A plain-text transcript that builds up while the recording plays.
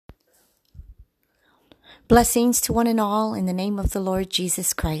Blessings to one and all in the name of the Lord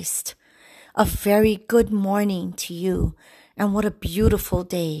Jesus Christ. A very good morning to you, and what a beautiful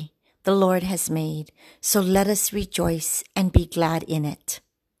day the Lord has made. So let us rejoice and be glad in it.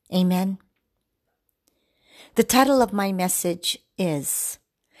 Amen. The title of my message is,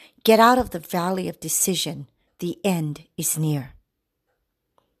 Get Out of the Valley of Decision. The end is near.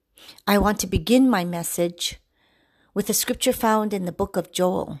 I want to begin my message with a scripture found in the book of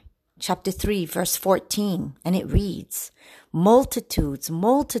Joel, chapter 3, verse 14, and it reads, multitudes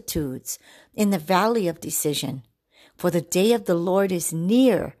in the valley of decision, for the day of the Lord is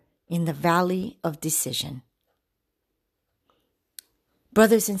near in the valley of decision.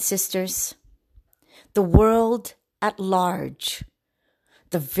 Brothers and sisters, the world at large,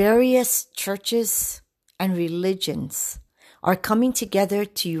 the various churches and religions are coming together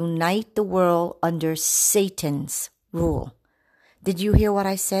to unite the world under Satan's rule. Did you hear what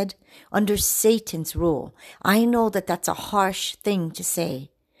I said? Under Satan's rule. I know that that's a harsh thing to say,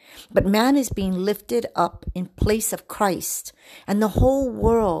 but man is being lifted up in place of Christ, and the whole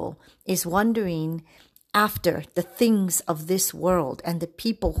world is wondering after the things of this world and the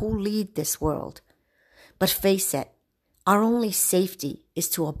people who lead this world. But face it, our only safety is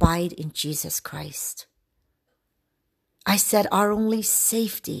to abide in Jesus Christ. I said our only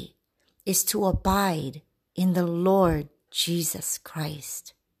safety is to abide in the Lord Jesus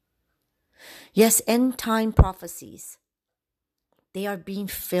Christ. Yes, end time prophecies, they are being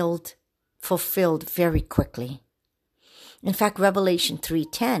fulfilled very quickly. In fact, Revelation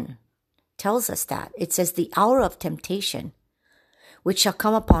 3:10 tells us that. It says, the hour of temptation, which shall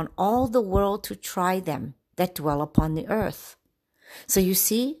come upon all the world to try them that dwell upon the earth. So you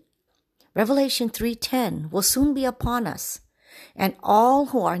see, Revelation 3:10 will soon be upon us. And all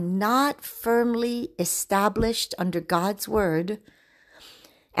who are not firmly established under God's word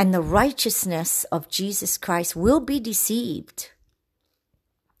and the righteousness of Jesus Christ will be deceived.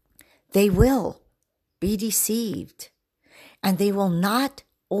 They will be deceived, and they will not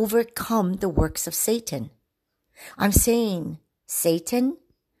overcome the works of Satan. I'm saying Satan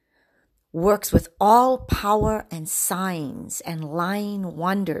works with all power and signs and lying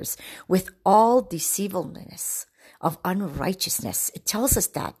wonders, with all deceivableness of unrighteousness. It tells us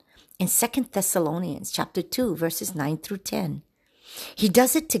that in 2 Thessalonians chapter 2, verses 9 through 10. He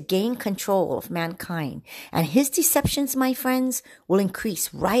does it to gain control of mankind, and his deceptions, my friends, will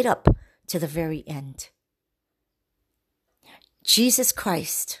increase right up to the very end. Jesus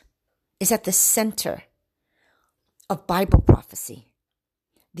Christ is at the center of Bible prophecy,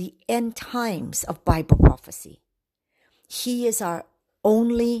 the end times of Bible prophecy. He is our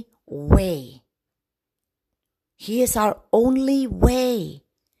only way. He is our only way.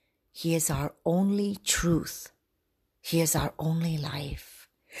 He is our only truth. He is our only life.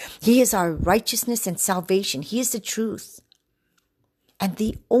 He is our righteousness and salvation. He is the truth and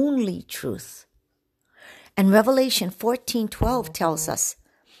the only truth. And Revelation 14:12 tells us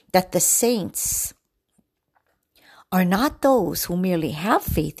that the saints are not those who merely have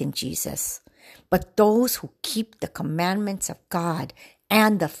faith in Jesus, but those who keep the commandments of God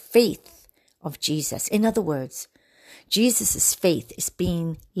and the faith of Jesus. In other words, Jesus' faith is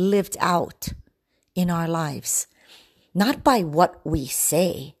being lived out in our lives, not by what we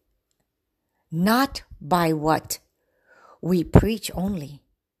say, not by what we preach only,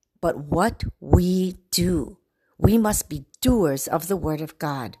 but what we do. We must be doers of the word of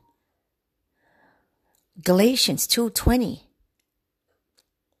God. Galatians 2:20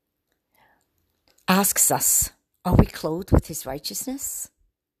 asks us, are we clothed with his righteousness?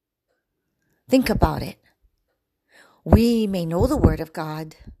 Think about it. We may know the word of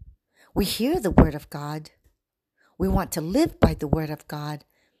God. We hear the word of God. We want to live by the word of God.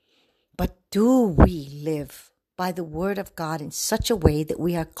 But do we live by the word of God in such a way that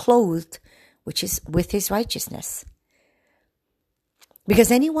we are clothed with his righteousness?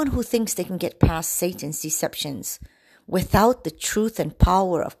 Because anyone who thinks they can get past Satan's deceptions without the truth and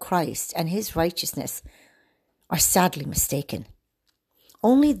power of Christ and his righteousness are sadly mistaken.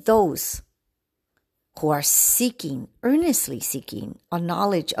 Only those who are earnestly seeking a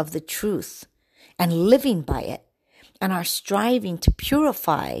knowledge of the truth and living by it, and are striving to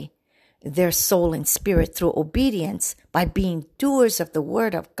purify their soul and spirit through obedience by being doers of the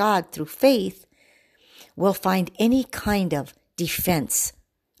word of God through faith, will find any kind of defense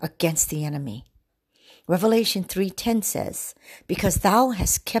against the enemy. Revelation 3:10 says, because thou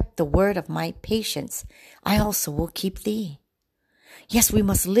hast kept the word of my patience, I also will keep thee. Yes, we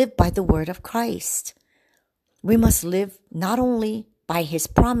must live by the word of Christ. We must live not only by his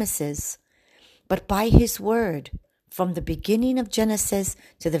promises, but by his word from the beginning of Genesis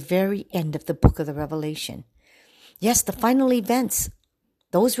to the very end of the book of the Revelation. Yes, the final events,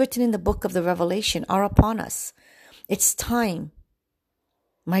 those written in the book of the Revelation, are upon us. It's time,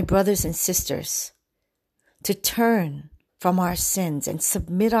 my brothers and sisters, to turn from our sins and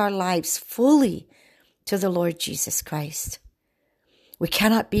submit our lives fully to the Lord Jesus Christ. We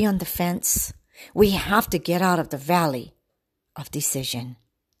cannot be on the fence. We have to get out of the valley of decision.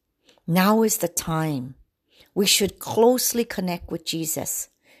 Now is the time. We should closely connect with Jesus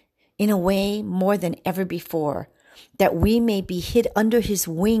in a way more than ever before, that we may be hid under his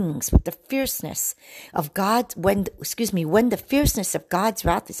wings with the fierceness of God. When the fierceness of God's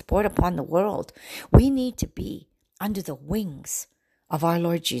wrath is poured upon the world, we need to be under the wings of our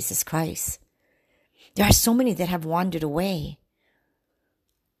Lord Jesus Christ. There are so many that have wandered away.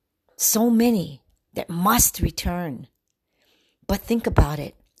 So many that must return. But think about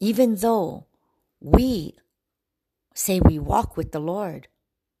it. Even though we say we walk with the Lord,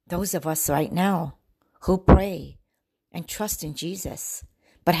 those of us right now who pray and trust in Jesus,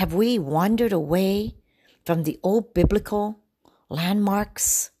 but have we wandered away from the old biblical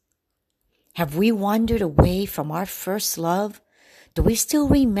landmarks? Have we wandered away from our first love? Do we still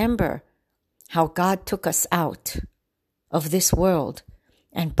remember how God took us out of this world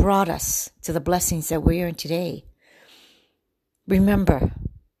and brought us to the blessings that we are in today? Remember,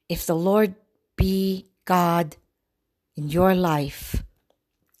 if the Lord be God in your life,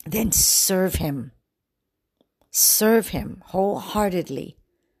 then serve him. Serve him wholeheartedly,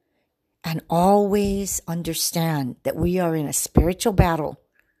 and always understand that we are in a spiritual battle,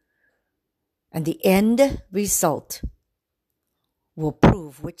 and the end result will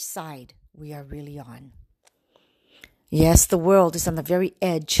prove which side we are really on. Yes, the world is on the very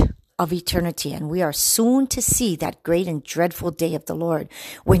edge of eternity, and we are soon to see that great and dreadful day of the Lord,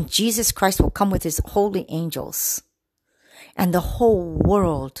 when Jesus Christ will come with his holy angels, and the whole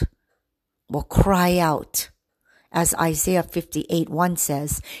world will cry out, as Isaiah 58:1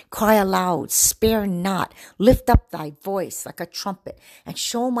 says, "Cry aloud, spare not, lift up thy voice like a trumpet, and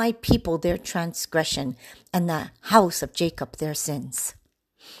show my people their transgression, and the house of Jacob their sins."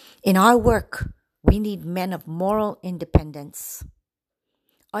 In our work, we need men of moral independence,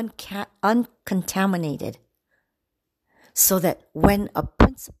 uncontaminated, so that when a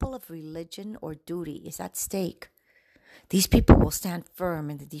principle of religion or duty is at stake, these people will stand firm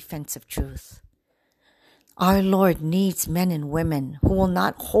in the defense of truth. Our Lord needs men and women who will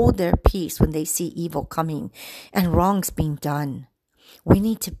not hold their peace when they see evil coming and wrongs being done. We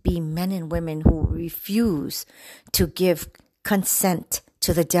need to be men and women who refuse to give consent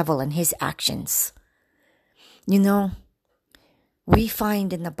to the devil and his actions. You know, we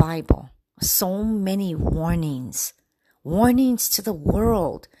find in the Bible so many warnings to the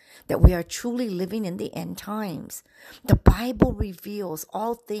world that we are truly living in the end times. The Bible reveals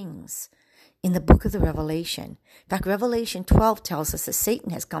all things in the book of the Revelation. In fact, Revelation 12 tells us that Satan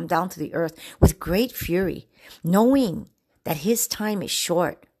has come down to the earth with great fury, knowing that his time is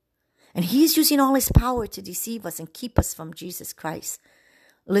short. And he's using all his power to deceive us and keep us from Jesus Christ.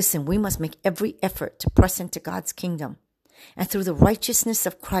 Listen, we must make every effort to press into God's kingdom. And through the righteousness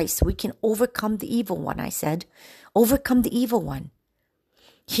of Christ, we can overcome the evil one, I said. Overcome the evil one.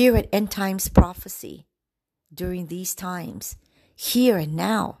 Here at End Times Prophecy, during these times, here and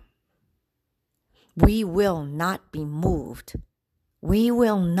now, we will not be moved. We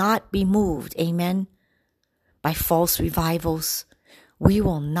will not be moved, amen, by false revivals. We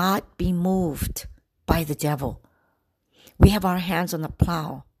will not be moved by the devil. We have our hands on the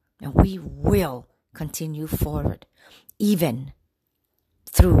plow, and we will continue forward, even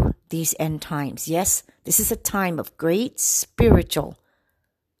through these end times. Yes, this is a time of great spiritual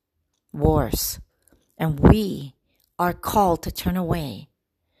wars, and we are called to turn away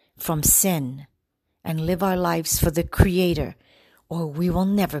from sin and live our lives for the Creator, or we will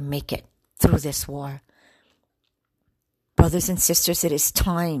never make it through this war. Brothers and sisters, it is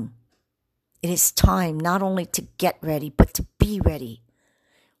time. It is time not only to get ready, but to be ready.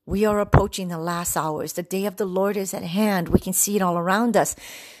 We are approaching the last hours. The day of the Lord is at hand. We can see it all around us.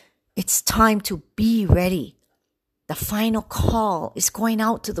 It's time to be ready. The final call is going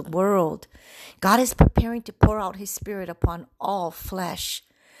out to the world. God is preparing to pour out his Spirit upon all flesh.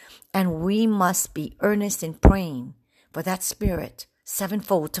 And we must be earnest in praying for that Spirit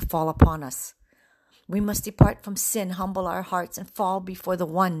sevenfold to fall upon us. We must depart from sin, humble our hearts, and fall before the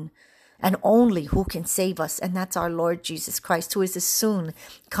one and only who can save us. And that's our Lord Jesus Christ, who is the soon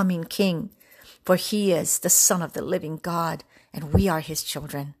coming King. For he is the Son of the living God, and we are his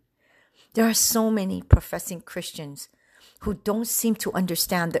children. There are so many professing Christians who don't seem to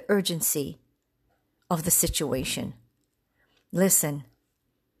understand the urgency of the situation. Listen,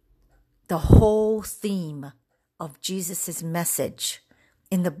 the whole theme of Jesus' message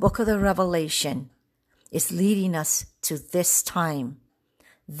in the book of the Revelation is leading us to this time,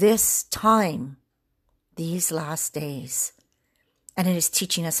 these last days. And it is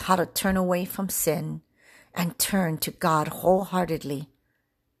teaching us how to turn away from sin and turn to God wholeheartedly.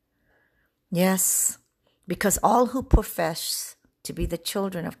 Yes, because all who profess to be the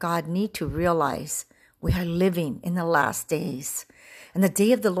children of God need to realize we are living in the last days. And the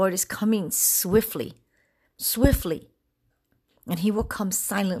day of the Lord is coming swiftly. And he will come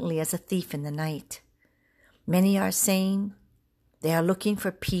silently as a thief in the night. Many are saying they are looking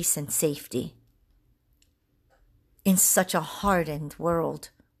for peace and safety. In such a hardened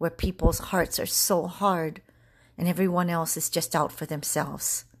world where people's hearts are so hard and everyone else is just out for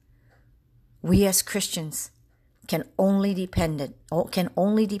themselves. We as Christians can only depend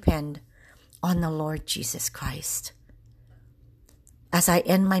on the Lord Jesus Christ. As I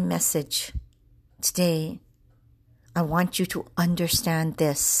end my message today, I want you to understand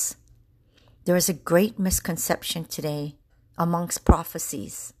this. There is a great misconception today amongst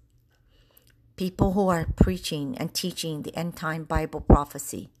prophecies. People who are preaching and teaching the end-time Bible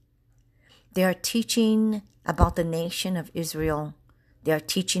prophecy. They are teaching about the nation of Israel. They are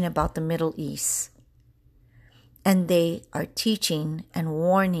teaching about the Middle East. And they are teaching and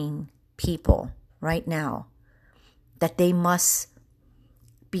warning people right now that they must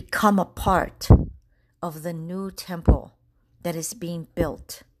become a part of the new temple that is being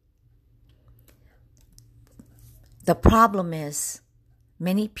built. The problem is,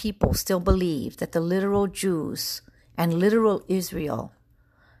 many people still believe that the literal Jews and literal Israel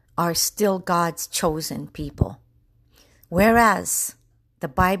are still God's chosen people. Whereas the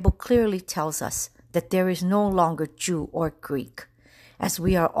Bible clearly tells us that there is no longer Jew or Greek, as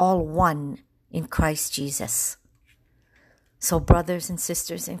we are all one in Christ Jesus. So brothers and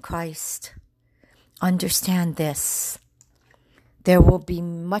sisters in Christ, understand this. There will be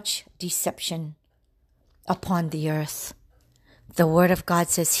much deception upon the earth. The Word of God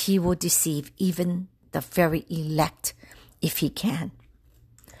says he will deceive even the very elect if he can.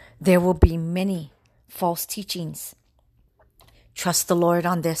 There will be many false teachings. Trust the Lord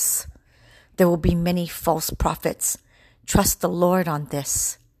on this. There will be many false prophets. Trust the Lord on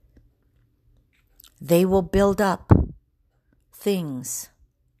this. They will build up things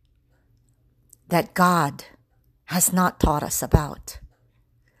that God has not taught us about.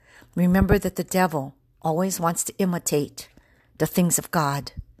 Remember that the devil always wants to imitate the things of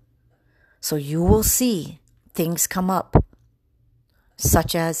God. So you will see things come up,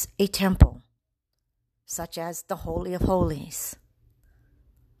 such as a temple, such as the Holy of Holies,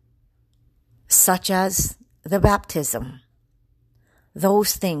 such as the baptism,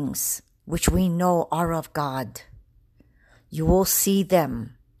 those things which we know are of God. You will see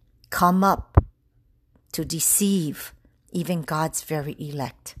them come up to deceive even God's very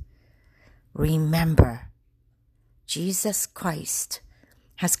elect. Remember, Jesus Christ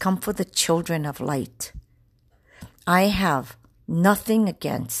has come for the children of light. I have nothing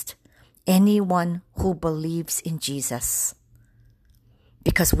against anyone who believes in Jesus,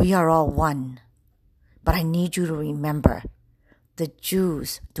 because we are all one. But I need you to remember, the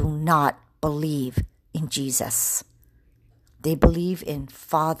Jews do not believe in Jesus. They believe in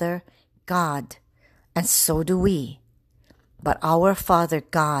Father God, and so do we. But our Father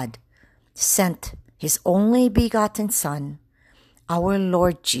God sent his only begotten Son, our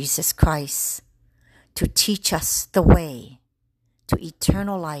Lord Jesus Christ, to teach us the way to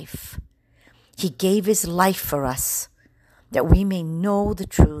eternal life. He gave his life for us that we may know the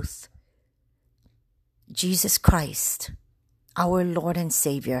truth. Jesus Christ, our Lord and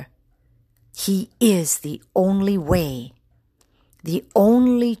Savior, he is the only way, the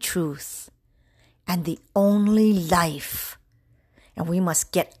only truth, and the only life. And we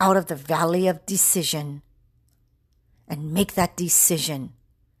must get out of the valley of decision and make that decision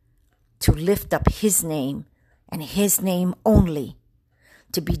to lift up his name and his name only,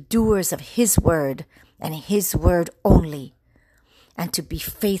 to be doers of his word and his word only, and to be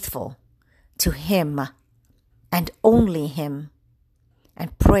faithful to him and only him,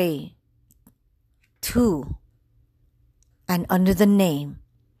 and pray to and under the name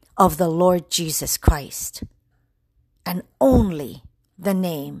of the Lord Jesus Christ, and only the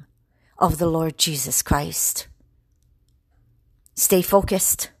name of the Lord Jesus Christ. Stay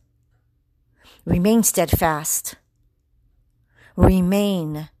focused. Remain steadfast.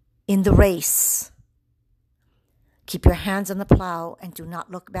 Remain in the race. Keep your hands on the plow and do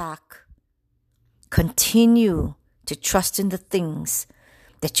not look back. Continue to trust in the things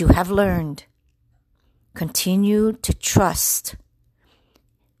that you have learned. Continue to trust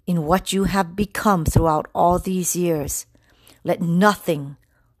in what you have become throughout all these years. Let nothing,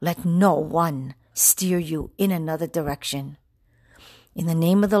 let no one steer you in another direction. In the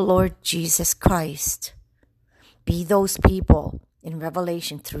name of the Lord Jesus Christ, be those people in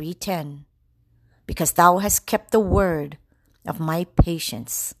Revelation 3:10, because thou hast kept the word of my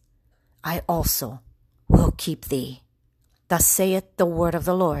patience, I also will keep thee. Thus saith the word of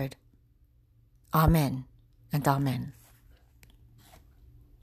the Lord. Amen and amen.